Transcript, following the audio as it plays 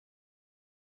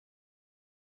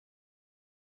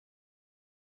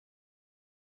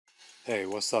Hey,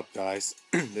 what's up, guys?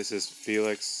 This is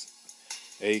Felix,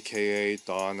 aka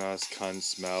Donna's Cunt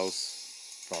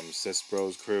Smells from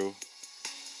Cisbros crew.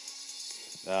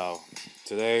 Now,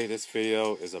 today this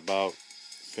video is about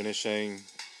finishing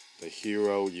the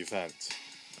hero event,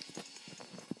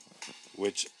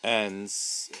 which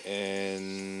ends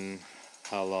in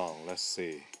how long? Let's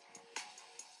see,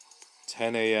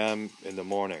 10 a.m. in the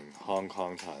morning, Hong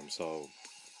Kong time. So,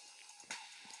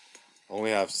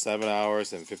 only have 7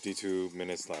 hours and 52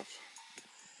 minutes left.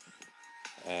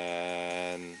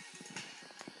 And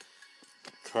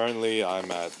currently I'm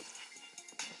at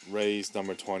race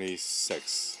number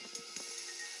 26,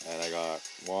 and I got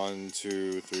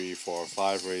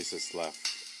 5 races left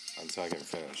until I can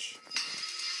finish.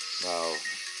 Now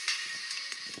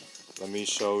let me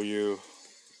show you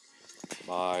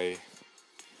my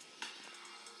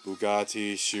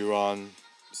Bugatti Chiron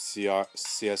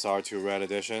CSR2 Red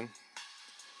Edition,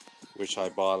 which I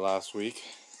bought last week.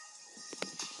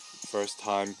 First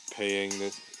time paying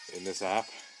this in this app.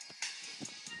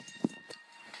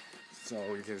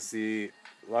 So you can see,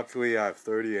 luckily I have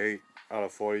 38 out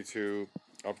of 42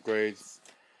 upgrades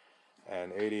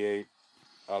and 88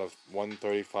 out of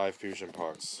 135 fusion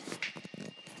parts.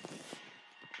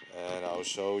 And I'll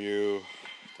show you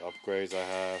the upgrades I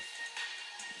have.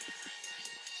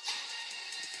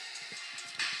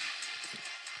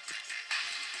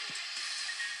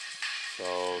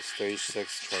 So stage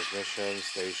 6 transmission,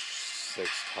 stage 6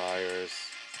 tires,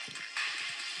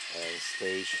 and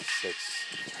stage 6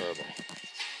 turbo.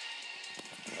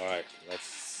 Alright, let's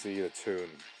see the tune.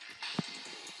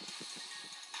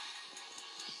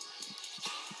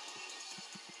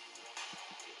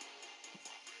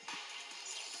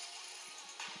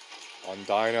 On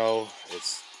dyno,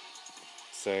 it's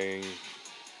saying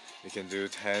it can do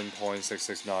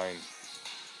 10.669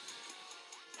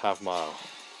 half mile.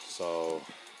 So,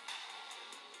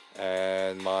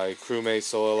 and my crewmate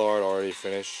Solar already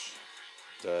finished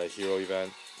the hero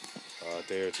event a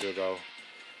day or two ago,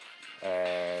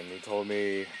 and he told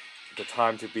me the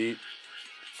time to beat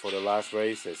for the last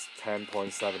race is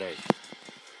 10.78.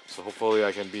 So hopefully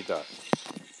I can beat that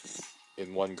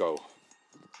in one go,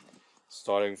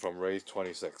 starting from race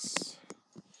 26.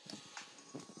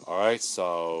 Alright,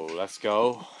 so let's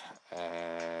go,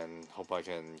 and hope I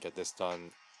can get this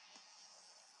done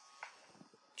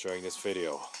during this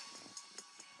video.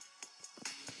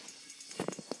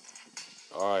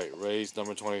 Alright, race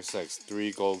number 26,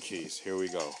 3 gold keys. Here we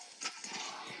go.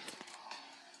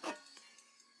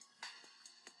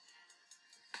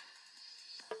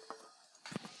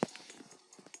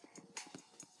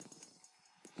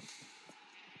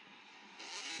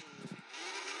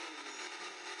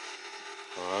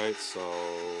 Alright, so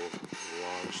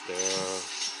launch there.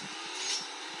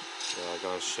 Yeah, I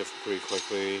gotta shift pretty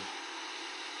quickly.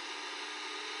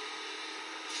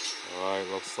 Alright,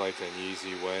 looks like an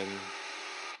easy win.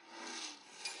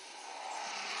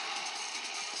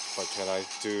 But can I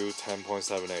do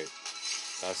 10.78?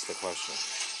 That's the question.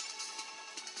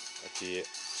 At the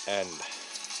end.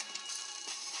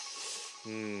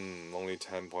 Only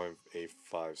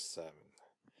 10.857.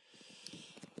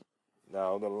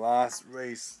 Now the last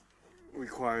race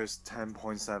requires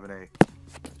 10.78.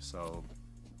 So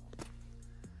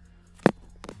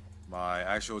my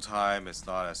actual time is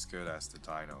not as good as the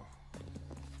dyno.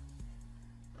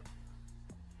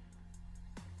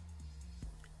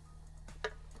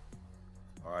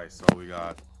 Alright, so we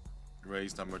got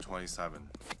race number 27.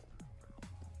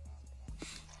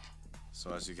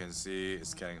 So as you can see,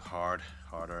 it's getting harder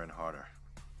and harder.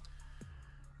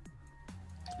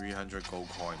 300 gold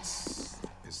coins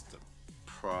is the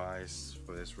prize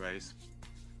for this race.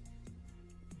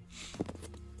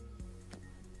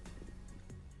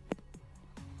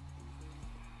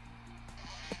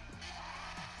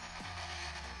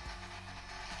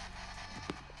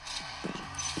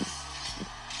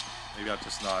 Maybe I'm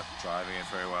just not driving it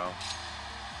very well.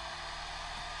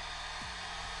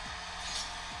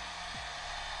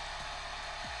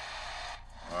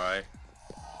 Alright.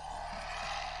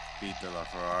 Beat the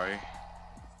LaFerrari.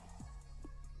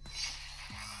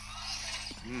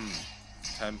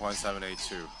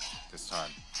 10.782 this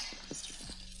time.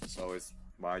 So it's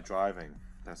my driving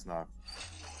that's not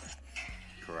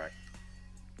correct.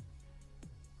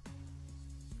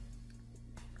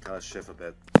 Gotta shift a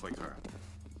bit quicker.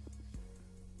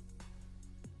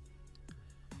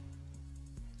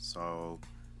 So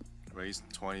race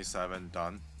 27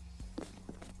 done.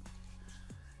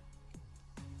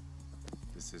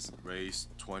 This is race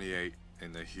 28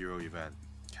 in the hero event.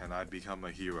 Can I become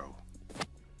a hero?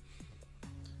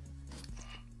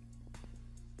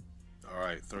 Alright.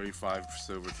 Alright, 35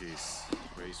 silver keys.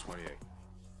 Race 28.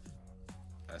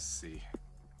 SC. Okay,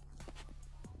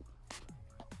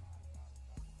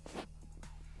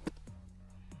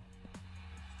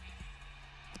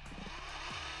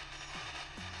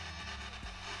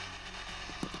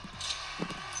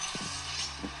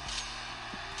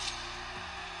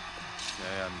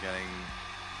 I'm getting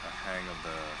a hang of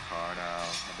the car now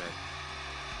a bit.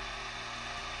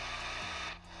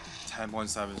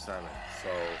 10.77, so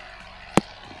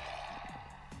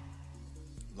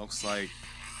looks like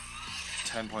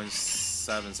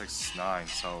 10.769.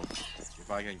 So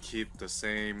if I can keep the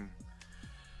same,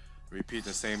 repeat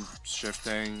the same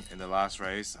shifting in the last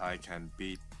race, I can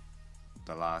beat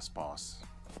the last boss,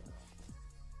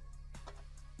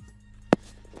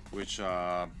 which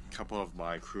a couple of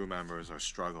my crew members are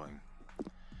struggling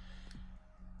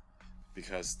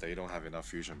because they don't have enough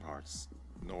fusion parts,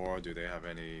 nor do they have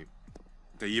any.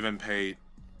 They even paid,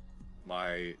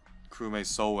 my crewmate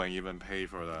Solwing even paid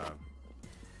for the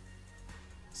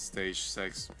stage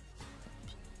 6,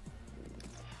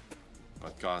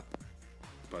 but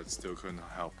still couldn't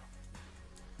help.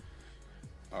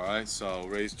 Alright, so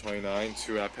race 29,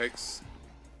 2 epics,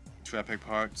 2 epic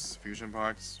parts, fusion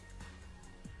parts.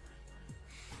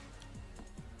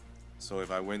 So if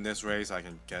I win this race, I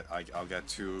can get, I'll get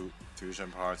 2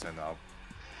 fusion parts, and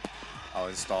I'll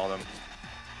install them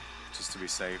just to be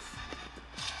safe,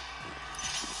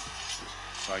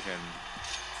 so I can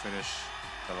finish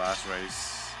the last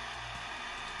race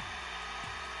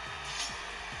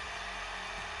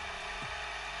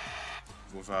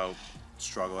without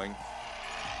struggling,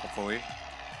 hopefully.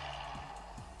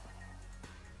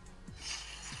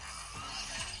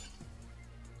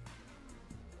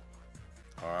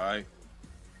 Alright,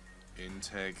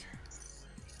 intake,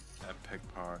 epic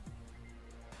part,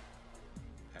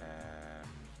 and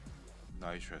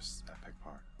nitrous epic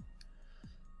part.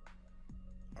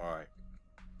 Alright,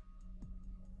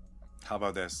 how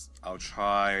about this? I'll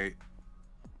try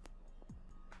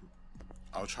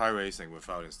racing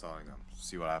without installing them,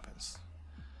 see what happens.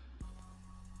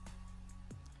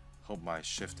 Hope my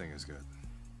shifting is good.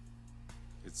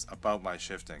 It's about my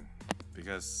shifting,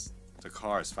 because the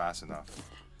car is fast enough.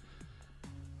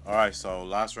 Alright, so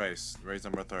last race, race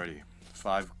number 30.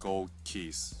 5 gold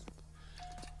keys.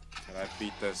 Can I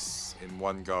beat this in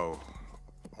one go,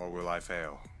 or will I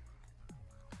fail?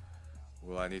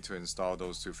 Will I need to install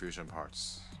those 2 fusion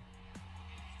parts?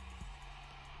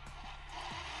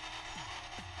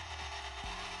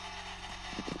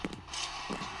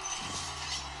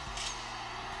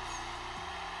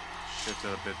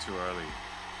 Shifted a bit too early.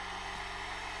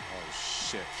 Oh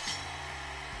shit.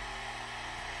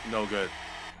 No good.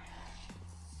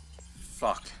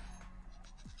 Fuck.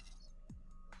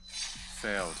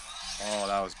 Failed. Oh,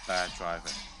 that was bad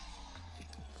driving.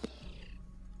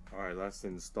 Alright, let's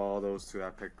install those 2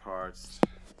 epic parts.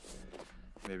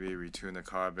 Maybe retune the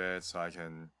car a bit so I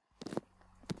can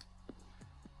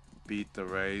beat the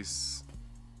race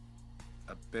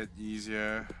a bit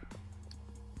easier.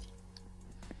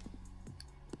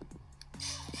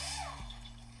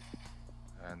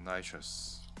 And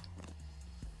nitrous.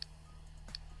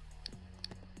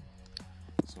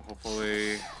 So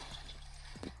hopefully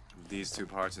with these 2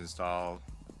 parts installed,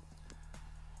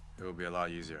 it will be a lot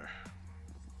easier.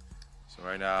 So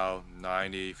right now,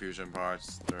 90 fusion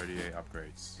parts, 38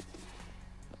 upgrades.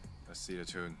 Let's see the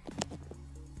tune.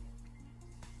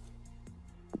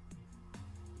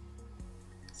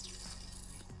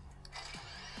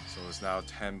 So it's now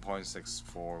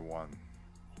 10.641.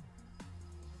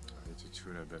 I need to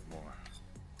tune a bit more.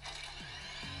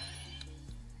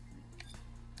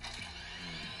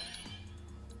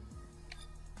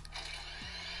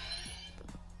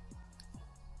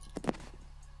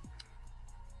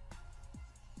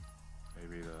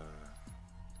 Maybe the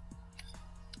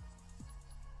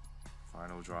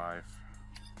final drive.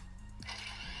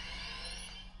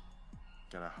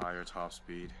 Get a higher top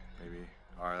speed, maybe.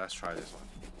 Alright, let's try this one.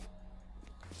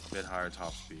 A bit higher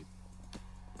top speed.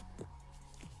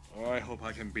 Oh, I hope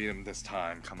I can beat him this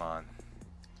time. Come on.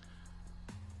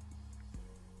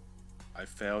 I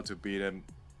failed to beat him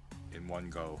in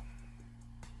one go.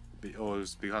 Oh, it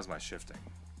was because of my shifting.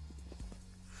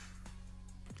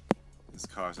 This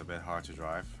car is a bit hard to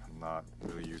drive. I'm not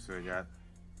really used to it yet.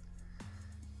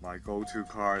 My go-to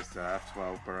car is the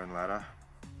F12 Berlinetta,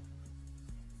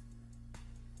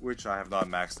 which I have not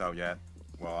maxed out yet.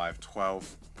 Well, I have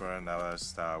 12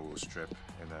 Berlinettas that I will strip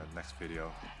in the next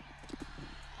video.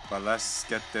 But let's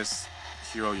get this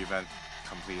hero event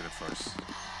completed first.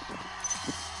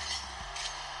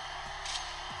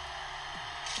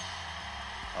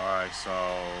 Alright, so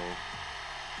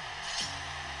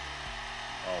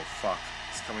Oh fuck,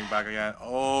 it's coming back again.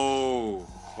 Oh,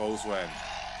 close win.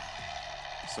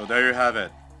 So there you have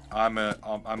it. I'm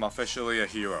officially a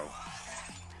hero.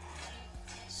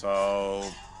 So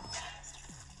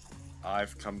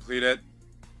I've completed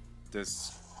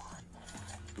this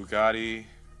Bugatti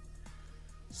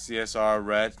CSR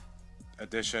Red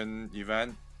Edition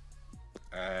event,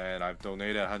 and I've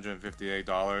donated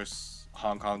 $158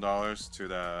 Hong Kong dollars to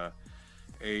the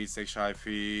AIDS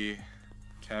HIV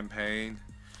campaign.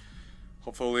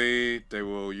 Hopefully they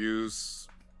will use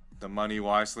the money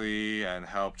wisely and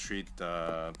help treat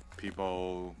the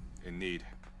people in need.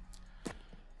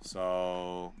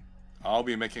 So I'll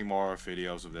be making more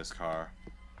videos of this car.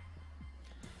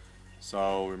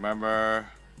 So remember,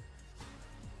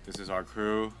 this is our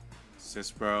crew,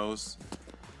 Cisbros.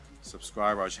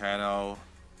 Subscribe our channel.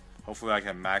 Hopefully I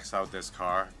can max out this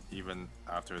car even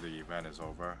after the event is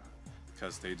over,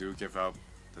 because they do give out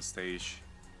the stage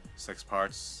 6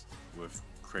 parts with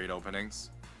crate openings.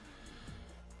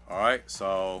 Alright,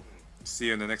 so see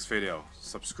you in the next video.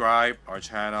 Subscribe our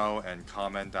channel and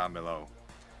comment down below.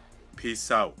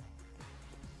 Peace out.